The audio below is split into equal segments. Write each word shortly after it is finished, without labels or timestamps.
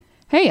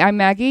Hey, I'm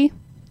Maggie.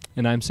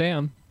 And I'm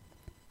Sam.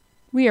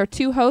 We are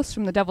two hosts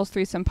from the Devil's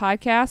Threesome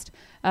podcast.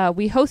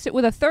 We host it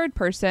with a third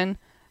person,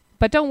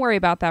 but don't worry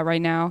about that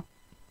right now.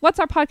 What's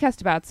our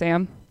podcast about,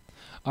 Sam?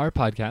 Our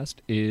podcast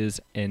is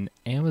an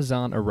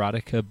Amazon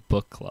erotica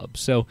book club.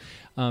 So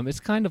it's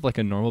kind of like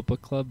a normal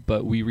book club,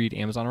 but we read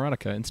Amazon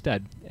erotica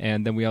instead.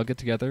 And then we all get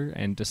together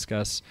and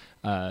discuss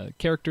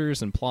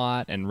characters and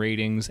plot and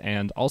ratings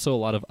and also a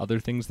lot of other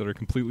things that are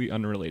completely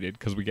unrelated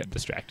because we get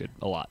distracted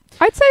a lot.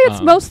 I'd say it's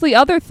mostly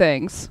other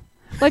things.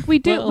 Like we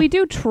do, Well, we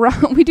do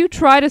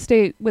try to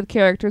stay with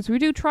characters. We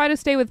do try to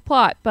stay with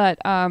plot, but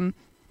I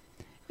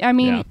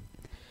mean. Yeah.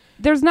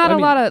 There's not a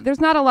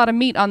lot of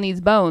meat on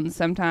these bones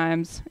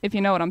sometimes, if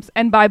you know what I'm saying.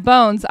 And by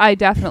bones, I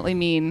definitely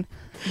mean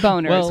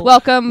boners. Well,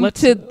 Welcome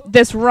to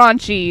this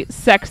raunchy,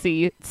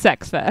 sexy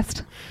sex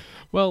fest.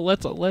 Well,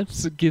 let's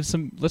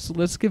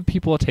give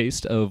people a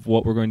taste of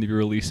what we're going to be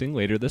releasing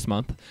later this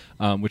month,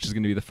 which is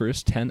going to be the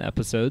first 10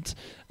 episodes,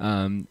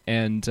 and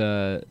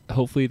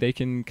hopefully they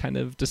can kind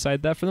of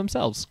decide that for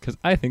themselves, because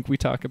I think we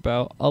talk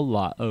about a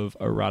lot of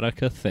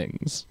erotica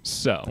things.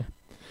 So.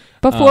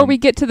 Before we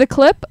get to the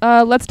clip,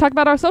 let's talk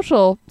about our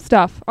social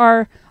stuff,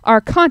 our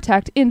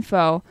contact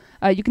info.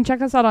 You can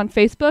check us out on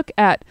Facebook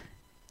at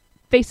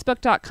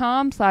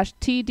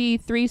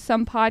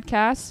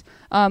facebook.com/TD3SomePodcasts.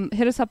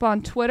 Hit us up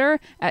on Twitter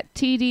at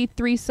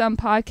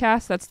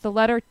TD3SomePodcasts. That's the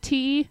letter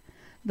T,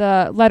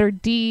 the letter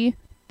D,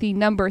 the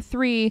number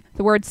 3,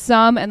 the word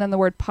some, and then the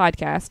word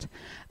podcast.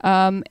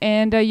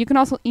 And you can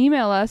also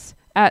email us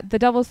at the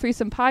Devil's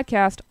Threesome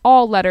Podcast,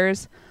 all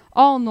letters,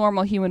 all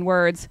normal human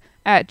words,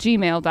 at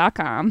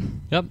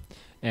gmail.com. Yep.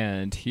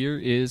 And here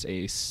is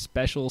a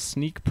special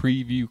sneak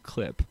preview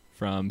clip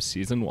from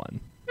season 1.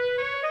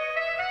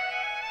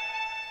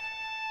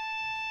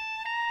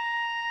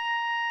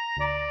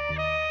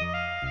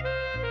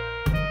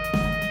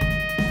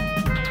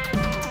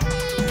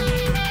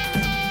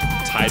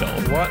 Title.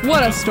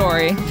 What a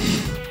story.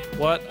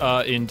 What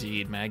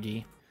indeed,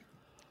 Maggie.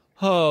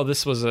 Oh,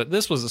 this was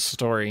a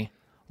story.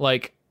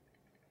 Like,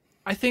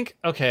 I think,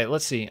 okay,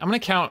 let's see. I'm going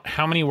to count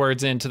how many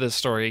words into this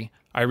story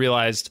I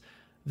realized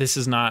this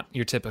is not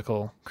your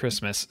typical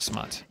Christmas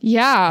smut.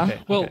 Yeah.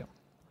 Okay, Well, okay.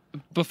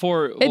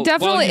 It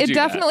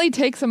definitely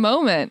takes a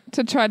moment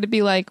to try to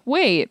be like,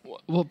 wait,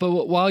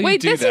 while you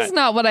wait, do this that, is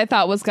not what I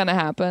thought was going to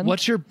happen.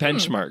 What's your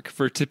benchmark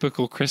for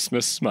typical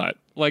Christmas smut?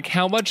 Like,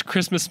 how much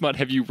Christmas smut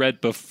have you read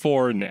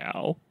before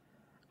now?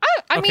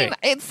 I Okay. mean,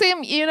 it's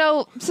Sam,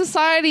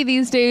 society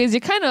these days,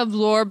 you kind of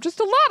absorb just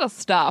a lot of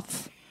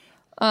stuff.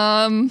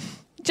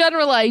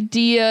 General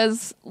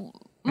ideas,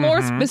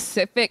 more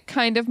specific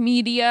kind of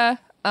media.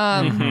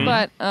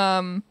 But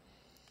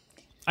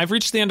I've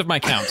reached the end of my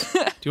count. Do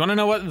you want to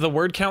know what the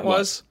word count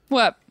was?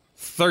 what?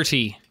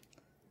 30.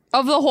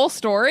 Of the whole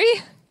story?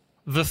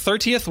 The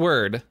 30th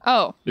word.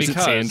 Oh. Is it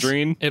because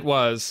Sandrine? It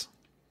was.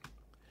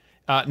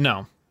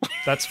 No,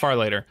 that's far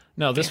later.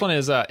 No, this one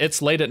is,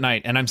 it's late at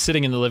night, and I'm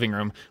sitting in the living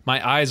room.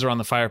 My eyes are on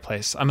the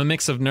fireplace. I'm a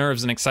mix of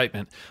nerves and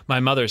excitement. My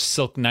mother's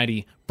silk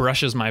nightie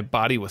brushes my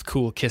body with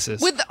cool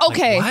kisses. With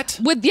Like, what?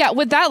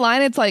 with that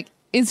line, it's like,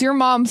 is your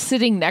mom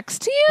sitting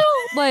next to you?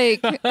 Like,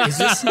 Is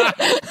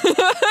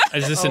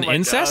this an my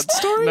incest God.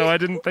 story? No, I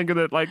didn't think of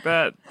it like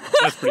that.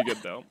 That's pretty good,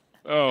 though.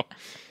 Oh.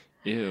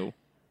 Ew.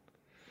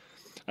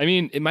 I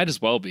mean, it might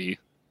as well be.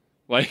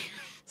 Like,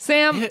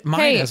 Sam, It might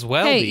hey, as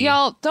well hey, be.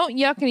 y'all, don't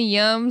yuck any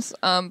yums.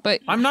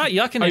 But I'm not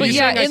yucking are it. you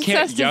yeah, saying I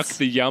can't incest yuck is-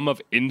 the yum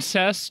of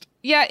incest?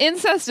 yeah,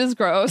 incest is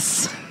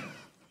gross.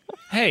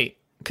 Hey,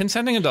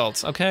 consenting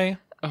adults, okay?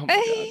 Oh,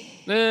 my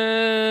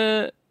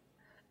God.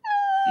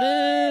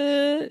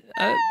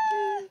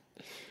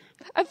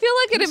 I feel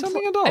like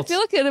Consenting adults. I feel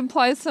like it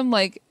implies some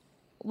like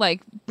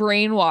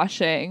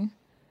brainwashing.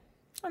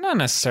 Not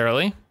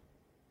necessarily.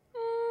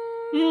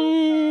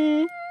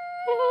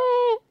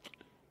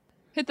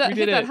 Hit that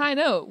did it. high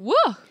note. Woo!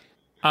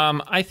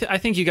 I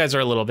think you guys are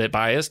a little bit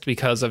biased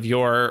because of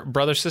your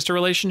brother-sister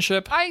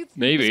relationship.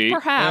 Maybe.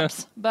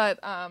 perhaps, but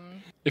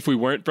If we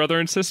weren't brother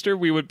and sister,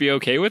 we would be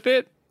okay with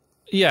it?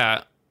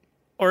 Yeah.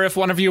 Or if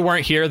one of you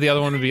weren't here, the other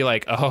one would be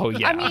like, "Oh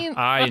yeah, I mean,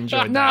 I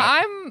enjoyed no,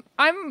 that."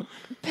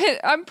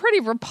 I'm pretty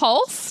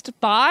repulsed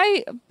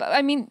by.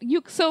 I mean,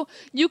 you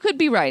could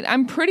be right.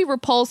 I'm pretty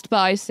repulsed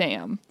by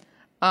Sam.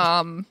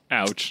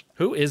 Ouch.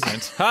 Who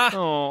isn't? Ha!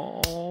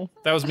 Oh.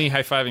 That was me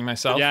high-fiving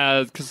myself.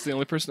 Yeah, because it's the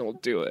only person that will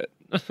do it.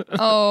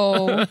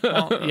 Oh,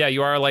 Well, yeah,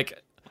 you are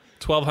like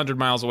 1,200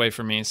 miles away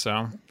from me,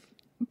 so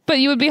but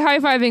you would be high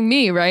fiving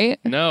me, right?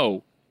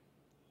 No.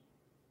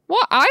 Well,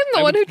 I'm the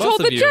I one would- who told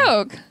both of the you.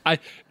 joke.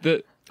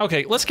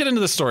 okay. Let's get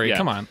into the story. Yeah.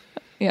 Come on,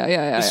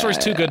 Yeah. this story's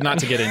too good not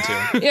to get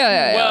into.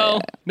 Yeah.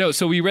 Well, no,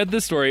 so we read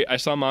this story. I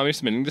saw Mommy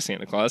submitting to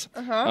Santa Claus.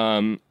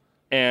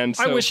 And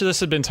so, I wish this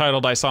had been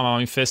titled "I Saw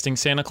Mommy Fisting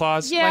Santa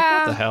Claus." Like, Yeah.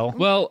 what the hell?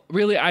 Well,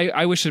 really,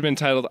 I wish it had been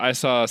titled I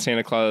Saw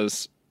Santa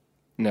Claus.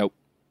 Nope.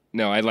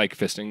 No, I like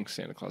fisting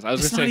Santa Claus. I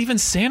was It's going not to say, even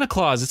Santa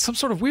Claus. It's some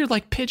sort of weird,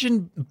 like,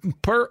 pigeon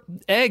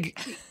egg.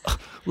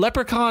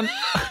 Leprechaun.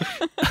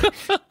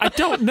 I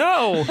don't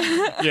know.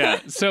 Yeah.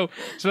 So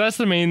that's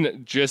the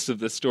main gist of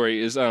this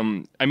story is, I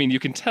mean, you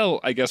can tell,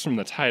 I guess, from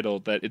the title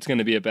that it's going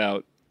to be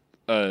about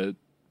a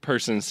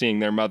person seeing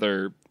their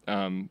mother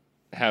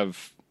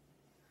have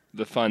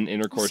the fun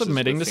intercourse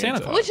Submitting with to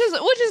Santa Claus. Which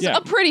is Yeah.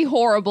 a pretty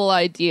horrible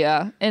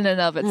idea in and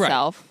of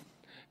itself.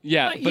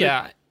 Yeah. But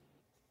Yeah.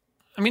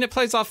 I mean, it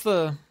plays off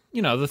the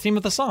theme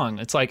of the song.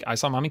 It's like, I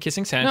saw mommy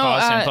kissing Santa No,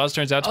 Claus. Santa Claus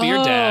turns out to be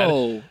your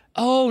dad.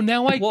 Oh,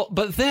 now I... Well,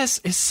 but this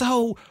is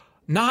so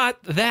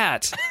not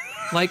that.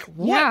 Like,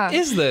 what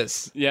is Yeah.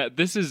 this? Yeah,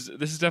 this is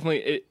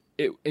definitely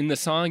it. In the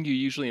song, you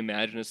usually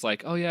imagine it's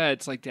like, oh yeah,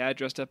 it's like dad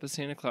dressed up as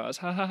Santa Claus,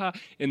 ha ha ha.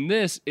 In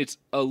this, it's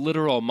a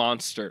literal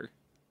monster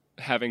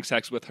having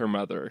sex with her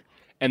mother,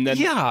 and then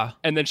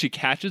and then she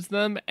catches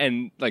them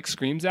and like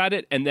screams at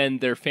it, and then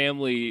their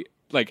family,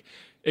 like,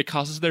 it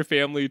causes their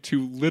family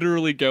to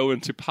literally go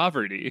into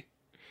poverty.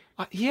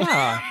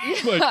 Yeah.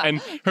 Like,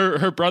 and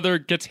her brother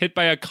gets hit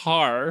by a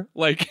car,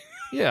 like.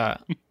 Yeah.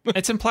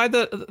 It's implied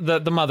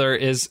that the mother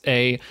is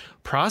a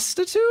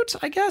prostitute,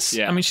 I guess.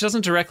 Yeah. I mean, she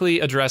doesn't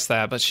directly address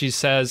that, but she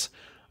says,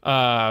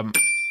 I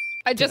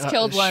just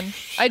killed one.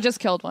 I just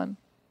killed one.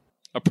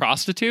 A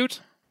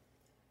prostitute?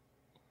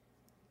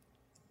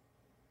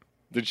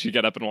 Did she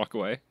get up and walk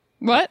away?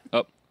 What?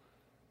 Oh,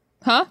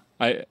 Huh?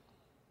 I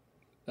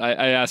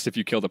asked if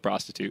you killed a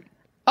prostitute.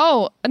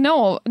 Oh,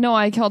 no,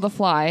 I killed a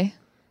fly.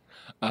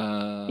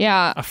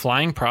 Yeah. a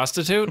flying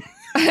prostitute?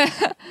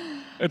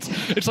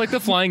 It's like the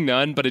Flying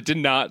Nun, but it did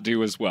not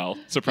do as well,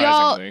 Y'all,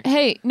 surprisingly.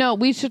 hey, no,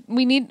 we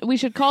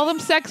should call them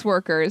sex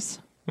workers.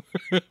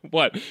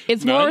 What?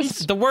 It's more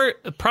Nuns? The word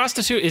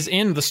prostitute is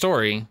in the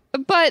story.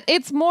 But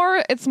it's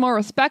more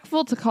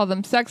respectful to call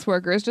them sex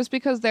workers. Just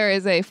because there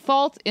is a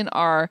fault in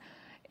our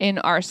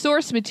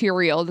source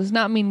material does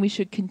not mean we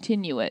should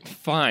continue it.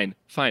 Fine.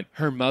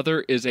 Her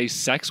mother is a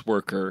sex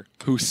worker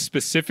who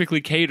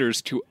specifically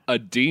caters to a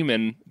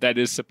demon that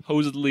is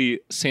supposedly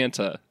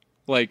Santa.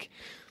 Like,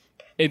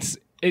 it's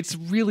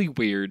really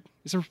weird.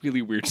 It's a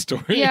really weird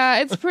story. Yeah,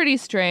 it's pretty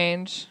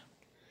strange.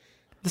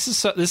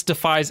 This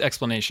defies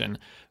explanation.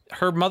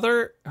 Her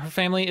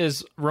family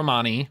is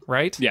Romani,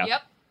 right? Yeah.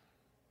 Yep.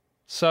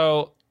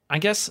 So I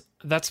guess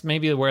that's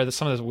maybe where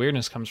some of this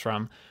weirdness comes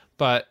from.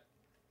 But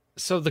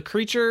so the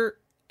creature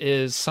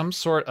is some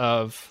sort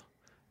of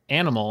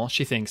animal,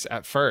 she thinks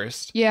at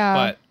first.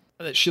 Yeah.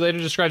 But she later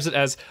describes it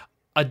as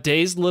a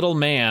dazed little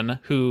man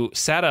who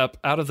sat up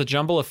out of the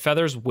jumble of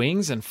feathers,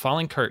 wings, and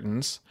falling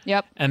curtains.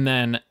 Yep. And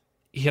then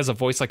he has a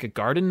voice like a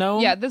garden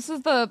gnome. Yeah, this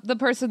is the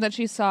person that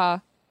she saw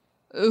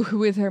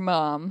with her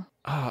mom.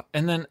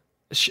 And then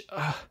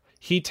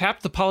he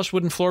tapped the polished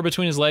wooden floor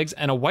between his legs,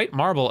 and a white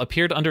marble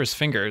appeared under his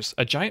fingers.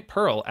 A giant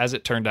pearl, as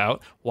it turned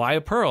out. Why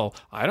a pearl?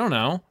 I don't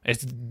know.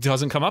 It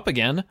doesn't come up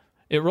again.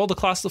 It rolled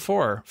across the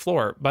floor.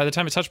 By the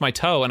time it touched my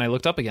toe and I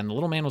looked up again, the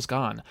little man was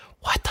gone.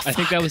 What the fuck? I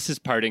think that was his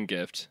parting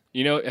gift.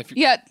 You know, if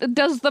Yeah,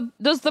 is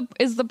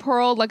the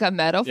pearl like a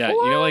metaphor? yeah,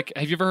 you know, like,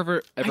 have you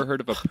ever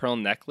heard of a pearl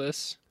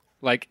necklace?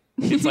 Like,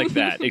 it's like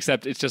that,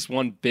 except it's just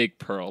one big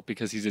pearl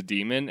because he's a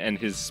demon and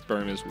his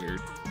sperm is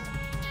weird.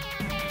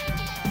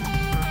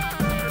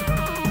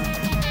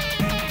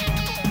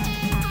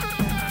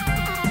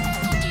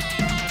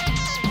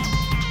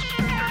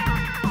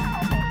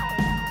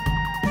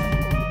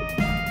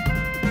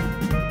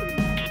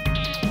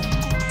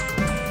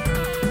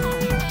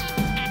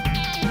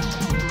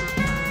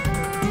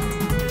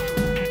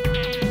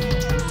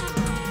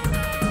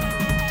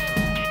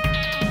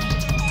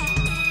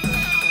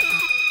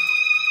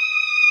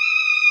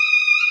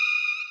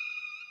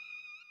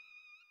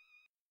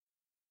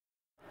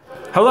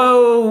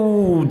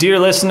 Hello, dear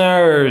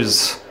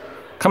listeners.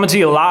 Coming to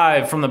you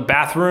live from the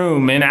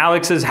bathroom in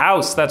Alex's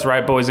house. That's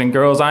right, boys and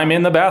girls. I'm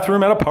in the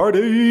bathroom at a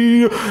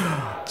party.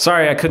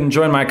 Sorry I couldn't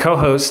join my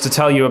co-hosts to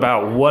tell you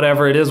about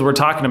whatever it is we're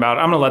talking about.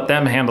 I'm going to let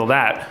them handle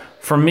that.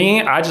 For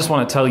me, I just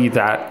want to tell you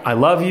that I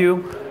love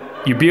you.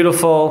 You're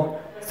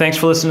beautiful. Thanks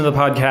for listening to the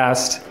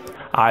podcast.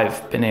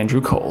 I've been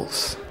Andrew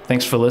Coles.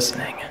 Thanks for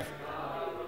listening.